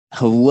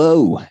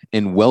Hello,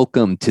 and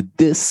welcome to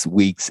this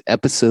week's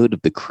episode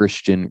of the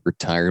Christian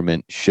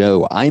Retirement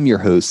Show. I'm your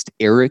host,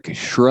 Eric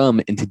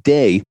Schrum, and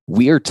today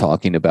we are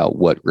talking about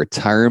what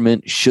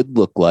retirement should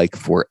look like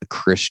for a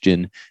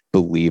Christian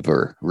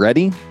believer.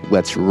 Ready?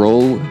 Let's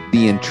roll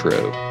the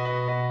intro.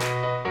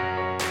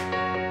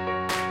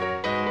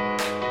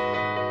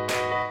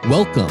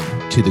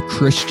 Welcome to the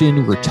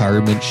Christian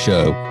Retirement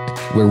Show,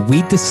 where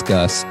we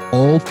discuss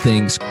all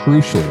things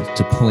crucial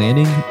to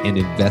planning and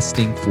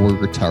investing for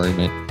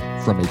retirement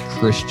from a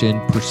Christian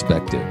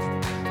perspective.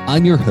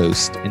 I'm your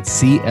host and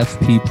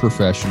CFP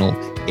professional,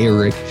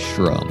 Eric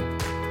Schrum.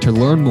 To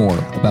learn more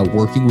about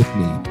working with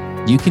me,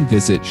 you can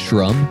visit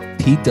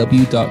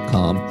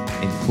shrumpw.com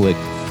and click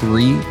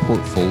Free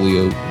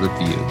Portfolio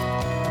Review.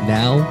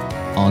 Now,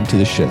 on to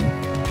the show.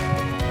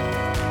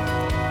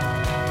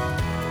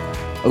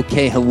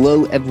 Okay,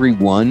 hello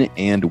everyone,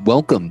 and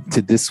welcome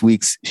to this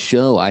week's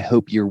show. I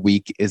hope your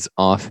week is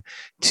off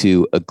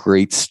to a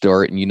great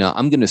start. And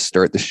I'm going to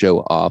start the show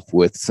off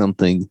with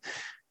something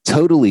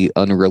totally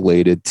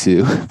unrelated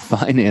to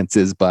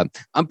finances, but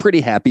I'm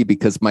pretty happy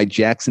because my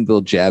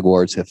Jacksonville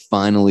Jaguars have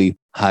finally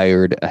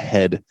hired a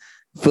head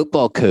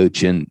football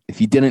coach. And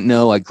if you didn't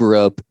know, I grew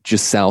up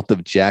just south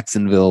of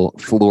Jacksonville,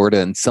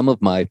 Florida, and some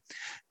of my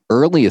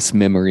earliest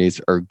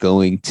memories are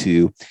going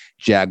to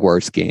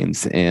Jaguars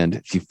games. And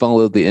if you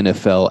follow the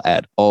NFL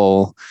at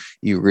all,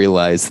 you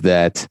realize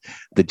that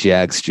the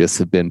Jags just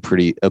have been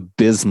pretty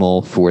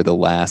abysmal for the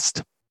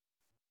last,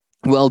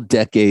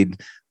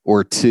 decade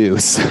or two.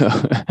 So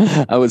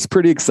I was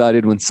pretty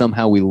excited when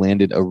somehow we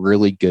landed a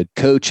really good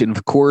coach. And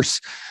of course,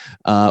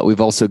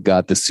 we've also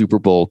got the Super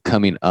Bowl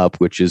coming up,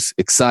 which is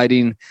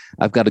exciting.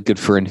 I've got a good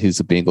friend who's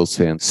a Bengals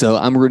fan, so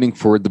I'm rooting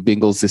for the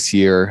Bengals this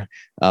year.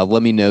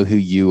 Let me know who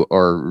you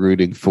are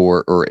rooting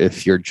for, or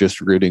if you're just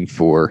rooting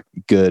for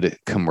good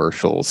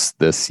commercials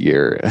this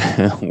year.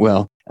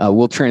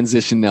 We'll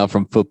transition now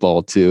from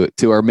football to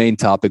our main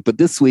topic. But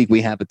this week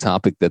we have a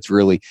topic that's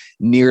really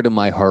near to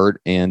my heart,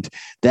 and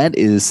that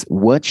is,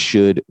 what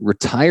should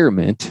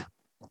retirement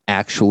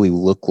actually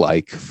look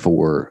like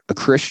for a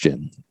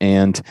Christian?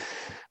 And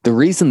the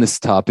reason this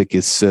topic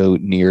is so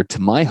near to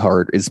my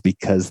heart is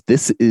because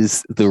this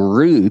is the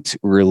root,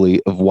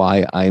 really, of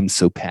why I am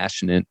so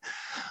passionate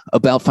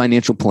about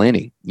financial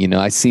planning.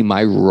 I see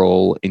my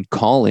role in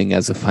calling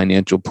as a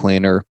financial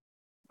planner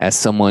as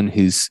someone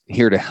who's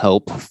here to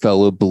help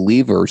fellow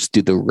believers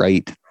do the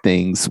right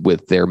things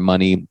with their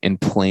money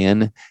and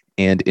plan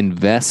and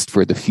invest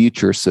for the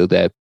future so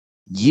that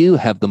you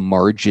have the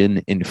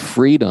margin and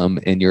freedom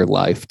in your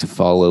life to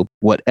follow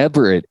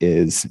whatever it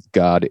is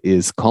God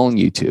is calling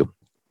you to.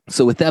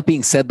 So with that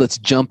being said, let's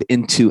jump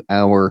into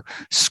our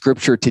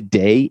scripture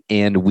today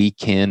and we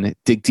can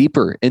dig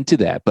deeper into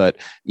that. But,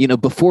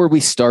 before we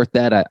start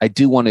that, I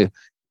do want to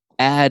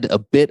add a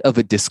bit of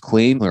a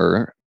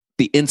disclaimer.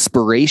 The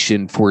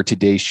inspiration for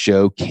today's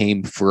show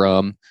came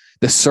from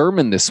the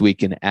sermon this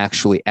week, and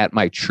actually at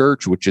my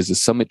church, which is a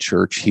Summit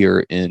Church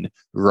here in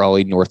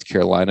Raleigh, North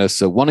Carolina.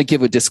 So want to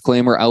give a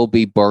disclaimer. I will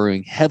be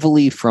borrowing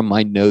heavily from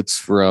my notes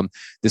from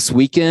this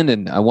weekend,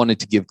 and I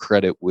wanted to give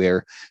credit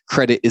where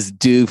credit is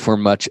due for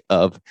much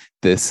of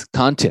this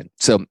content.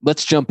 So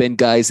let's jump in,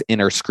 guys.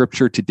 In our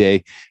scripture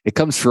today, it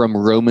comes from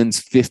Romans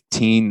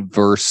 15,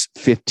 verse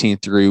 15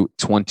 through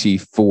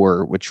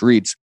 24, which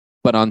reads,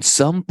 "But on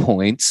some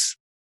points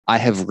I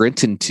have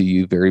written to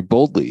you very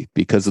boldly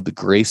because of the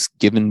grace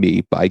given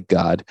me by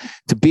God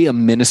to be a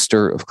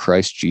minister of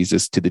Christ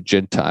Jesus to the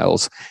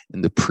Gentiles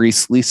in the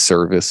priestly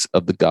service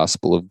of the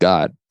gospel of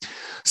God,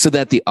 so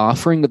that the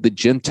offering of the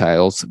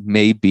Gentiles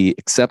may be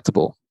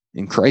acceptable.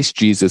 In Christ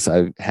Jesus,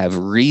 I have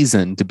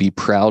reason to be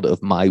proud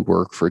of my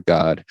work for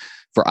God,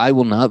 for I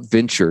will not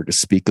venture to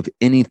speak of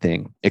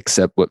anything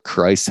except what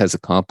Christ has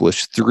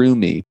accomplished through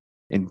me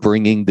in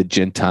bringing the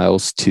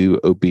Gentiles to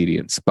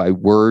obedience by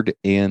word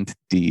and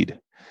deed.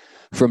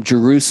 From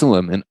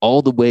Jerusalem and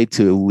all the way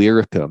to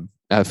Illyricum,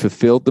 I have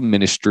fulfilled the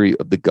ministry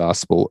of the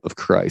gospel of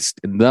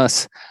Christ. And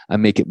thus I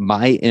make it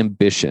my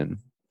ambition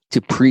to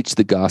preach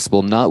the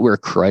gospel not where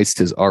Christ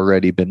has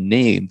already been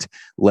named,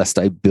 lest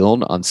I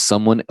build on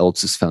someone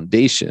else's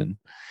foundation.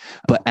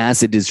 But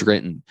as it is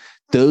written,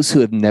 those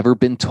who have never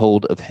been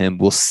told of him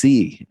will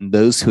see, and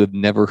those who have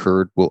never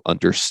heard will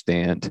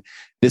understand.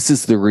 This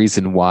is the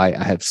reason why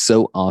I have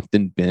so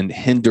often been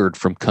hindered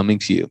from coming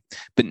to you.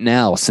 But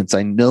now, since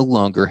I no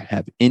longer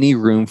have any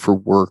room for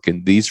work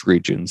in these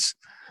regions,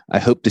 I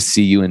hope to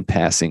see you in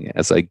passing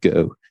as I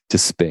go to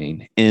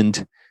Spain."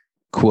 End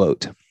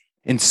quote.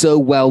 And so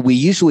while we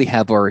usually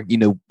have our,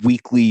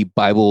 weekly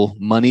Bible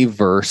money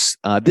verse,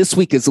 this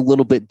week is a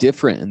little bit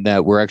different in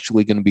that we're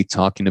actually going to be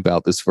talking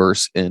about this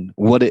verse and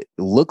what it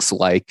looks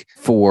like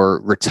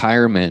for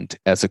retirement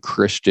as a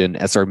Christian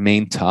as our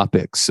main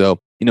topic. So,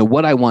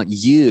 what I want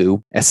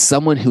you, as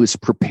someone who is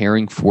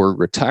preparing for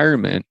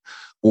retirement,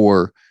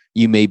 or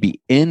you may be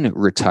in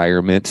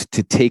retirement,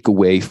 to take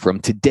away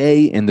from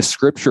today and the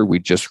scripture we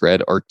just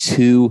read are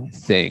two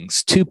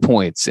things, 2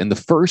 points. And the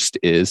first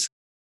is,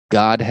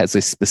 God has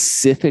a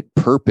specific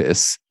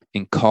purpose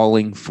in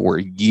calling for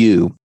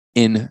you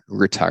in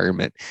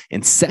retirement.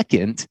 And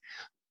second,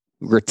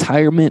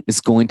 retirement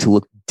is going to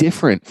look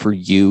different for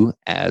you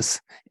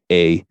as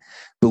a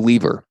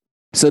believer.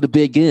 So to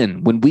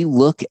begin, when we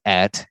look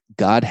at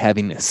God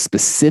having a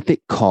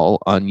specific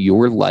call on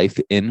your life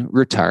in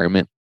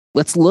retirement,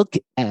 let's look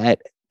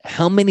at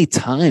how many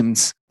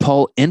times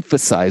Paul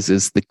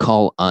emphasizes the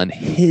call on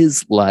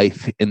his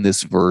life in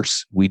this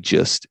verse we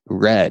just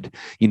read.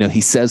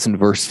 He says in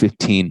verse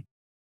 15,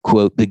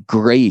 quote, "The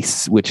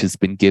grace which has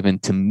been given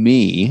to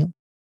me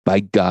by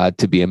God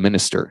to be a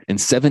minister." In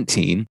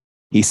 17,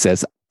 he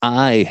says,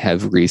 "I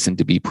have reason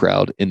to be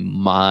proud in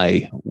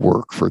my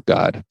work for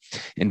God."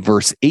 In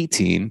verse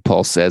 18,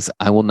 Paul says,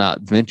 "I will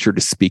not venture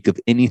to speak of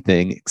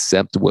anything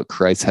except what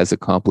Christ has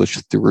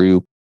accomplished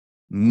through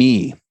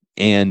me."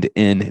 And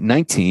in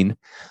 19,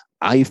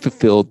 "I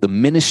fulfilled the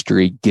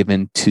ministry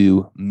given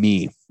to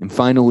me." And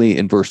finally,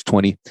 in verse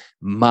 20,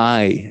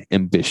 "My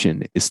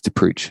ambition is to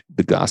preach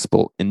the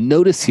gospel." And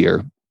notice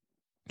here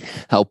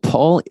how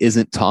Paul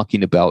isn't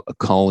talking about a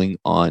calling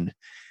on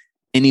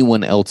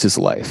anyone else's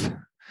life,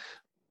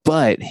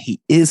 but he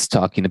is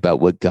talking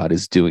about what God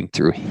is doing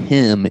through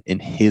him in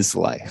his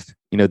life.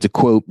 To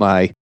quote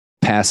my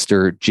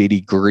pastor,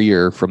 J.D.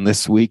 Greer, from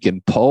this week,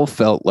 and Paul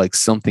felt like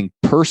something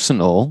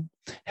personal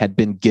had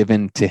been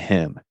given to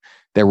him.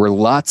 There were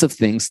lots of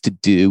things to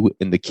do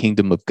in the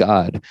kingdom of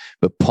God,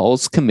 but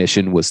Paul's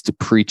commission was to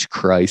preach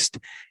Christ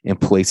in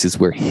places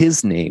where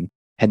his name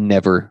had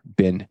never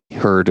been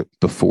heard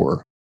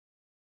before.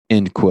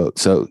 End quote.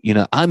 So,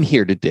 I'm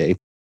here today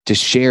to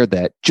share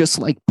that just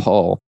like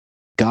Paul,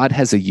 God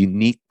has a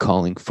unique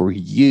calling for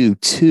you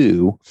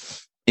too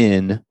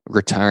in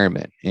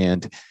retirement.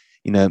 And,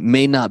 it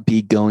may not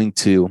be going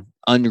to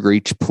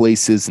unreached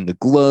places in the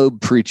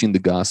globe preaching the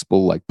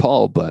gospel like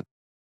Paul, but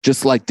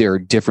just like there are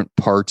different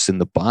parts in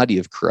the body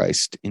of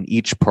Christ and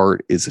each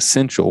part is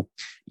essential,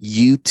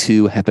 you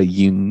too have a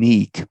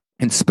unique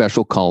and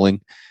special calling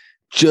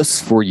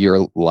just for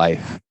your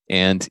life.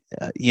 And,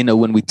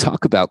 when we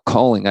talk about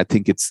calling, I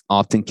think it's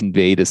often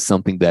conveyed as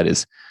something that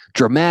is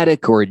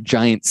dramatic or a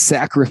giant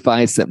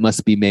sacrifice that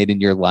must be made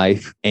in your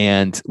life.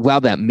 And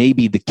while that may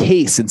be the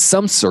case in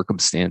some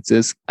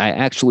circumstances, I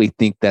actually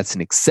think that's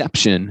an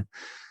exception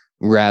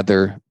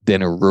rather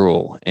than a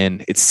rule.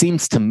 And it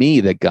seems to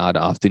me that God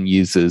often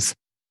uses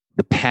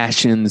the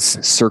passions,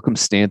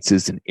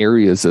 circumstances, and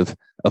areas of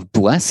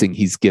blessing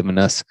he's given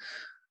us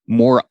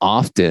more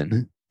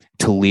often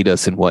to lead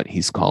us in what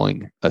he's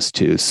calling us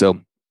to. So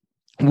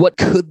what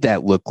could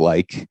that look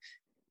like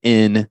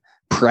in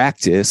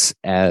practice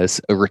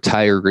as a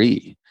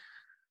retiree?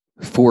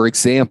 For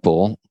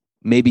example,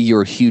 maybe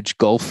you're a huge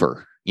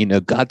golfer.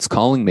 God's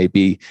calling may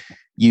be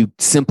you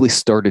simply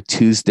start a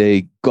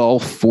Tuesday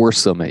golf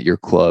foursome at your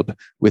club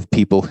with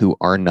people who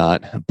are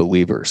not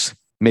believers.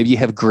 Maybe you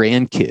have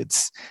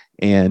grandkids,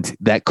 and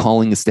that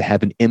calling is to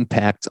have an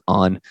impact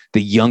on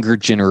the younger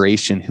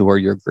generation who are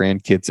your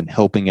grandkids and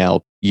helping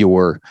out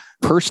your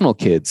personal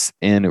kids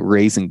and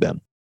raising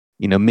them.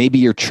 Maybe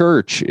your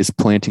church is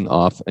planting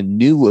off a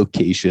new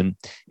location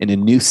in a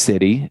new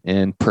city,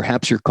 and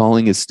perhaps your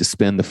calling is to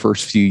spend the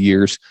first few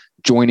years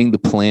joining the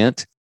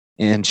plant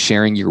and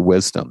sharing your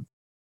wisdom.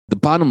 The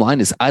bottom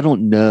line is, I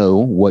don't know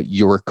what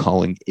your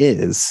calling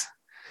is,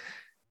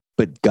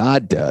 but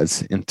God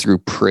does. And through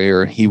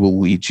prayer, he will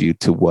lead you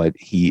to what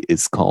he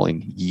is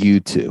calling you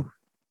to.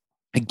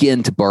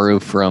 Again, to borrow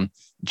from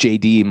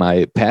JD,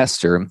 my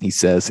pastor, he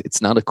says,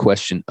 it's not a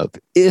question of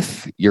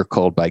if you're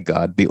called by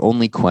God. The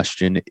only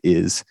question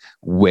is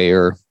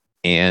where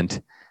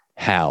and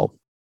how.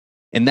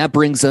 And that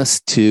brings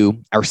us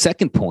to our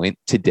second point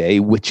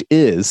today, which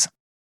is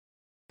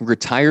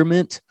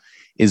retirement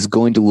is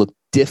going to look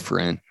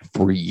different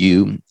for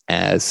you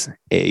as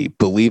a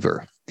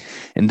believer.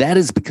 And that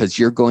is because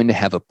you're going to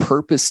have a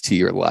purpose to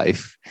your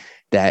life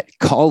that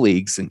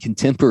colleagues and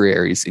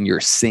contemporaries in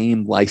your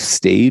same life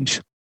stage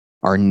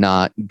are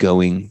not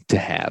going to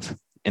have.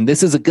 And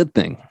this is a good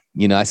thing.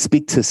 I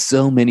speak to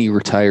so many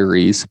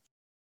retirees,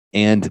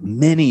 and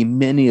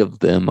many of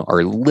them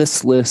are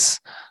listless,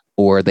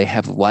 or they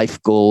have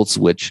life goals,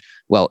 which,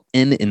 while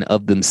in and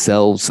of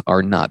themselves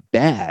are not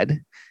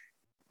bad,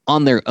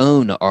 on their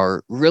own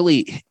are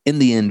really in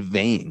the end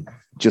vain,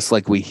 just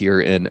like we hear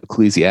in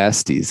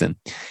Ecclesiastes. And,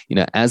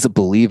 as a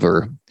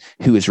believer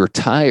who is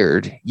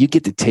retired, you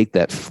get to take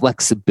that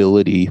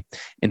flexibility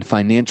and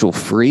financial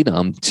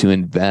freedom to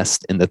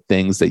invest in the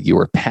things that you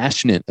are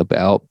passionate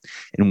about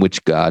and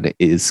which God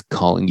is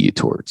calling you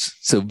towards.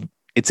 So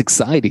it's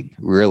exciting,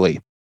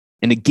 really.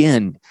 And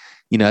again,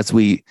 as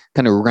we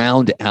kind of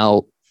round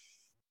out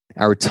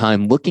our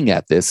time looking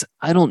at this,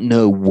 I don't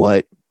know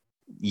what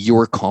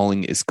your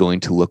calling is going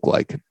to look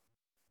like.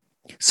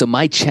 So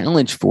my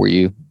challenge for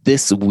you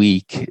this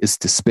week is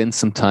to spend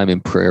some time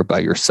in prayer by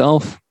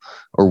yourself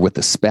or with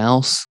a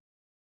spouse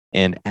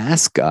and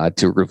ask God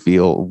to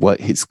reveal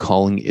what his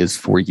calling is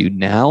for you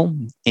now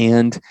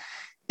and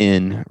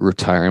in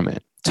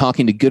retirement.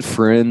 Talking to good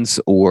friends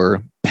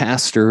or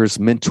pastors,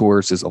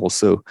 mentors is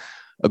also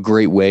a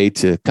great way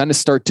to kind of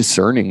start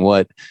discerning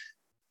what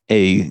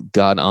a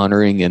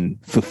God-honoring and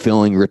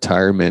fulfilling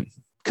retirement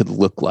could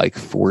look like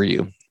for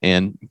you.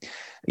 And,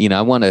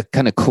 I want to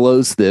kind of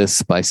close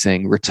this by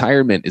saying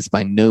retirement is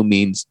by no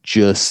means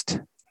just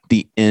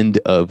the end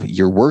of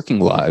your working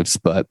lives,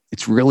 but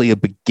it's really a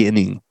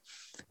beginning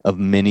of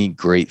many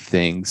great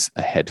things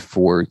ahead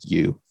for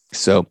you.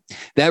 So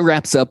that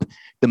wraps up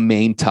the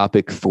main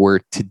topic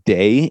for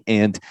today.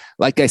 And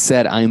like I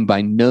said, I'm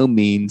by no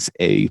means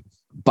a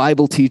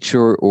Bible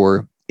teacher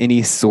or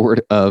any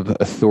sort of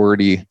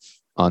authority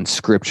on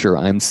scripture.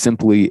 I'm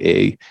simply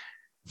a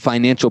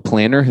financial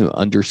planner who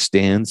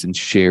understands and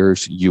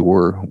shares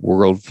your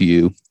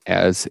worldview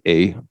as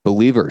a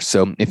believer.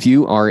 So if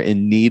you are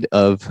in need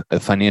of a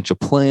financial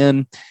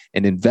plan,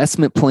 an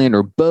investment plan,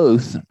 or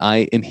both,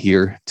 I am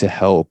here to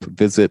help.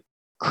 Visit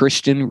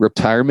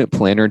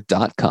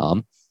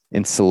christianretirementplanner.com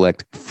and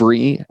select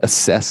free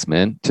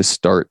assessment to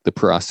start the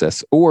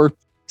process, or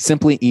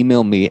simply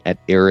email me at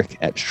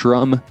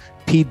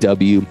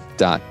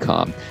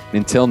eric@shrumpw.com. And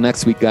until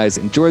next week, guys,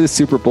 enjoy the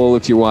Super Bowl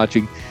if you're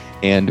watching,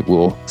 and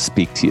we'll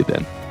speak to you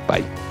then.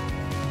 Bye.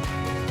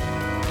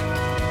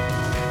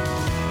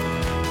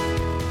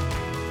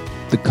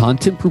 The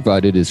content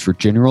provided is for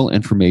general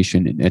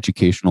information and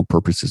educational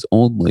purposes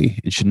only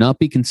and should not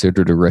be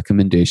considered a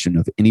recommendation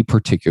of any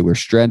particular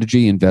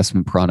strategy,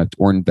 investment product,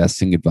 or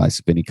investing advice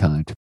of any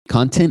kind.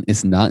 Content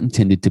is not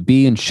intended to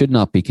be and should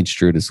not be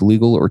construed as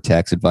legal or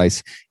tax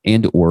advice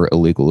and/or a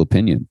legal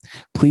opinion.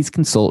 Please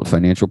consult a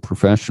financial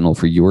professional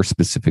for your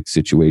specific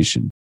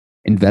situation.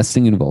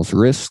 Investing involves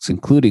risks,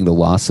 including the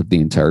loss of the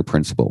entire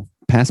principal.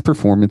 Past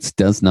performance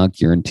does not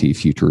guarantee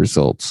future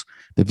results.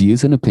 The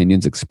views and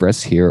opinions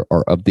expressed here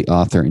are of the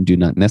author and do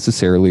not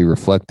necessarily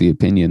reflect the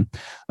opinion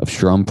of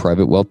Shrum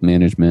Private Wealth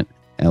Management,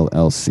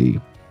 LLC.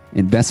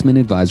 Investment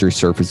advisory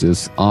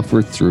services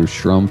offered through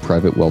Shrum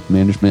Private Wealth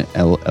Management,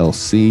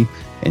 LLC,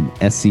 an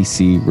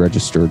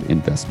SEC-registered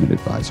investment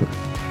advisor.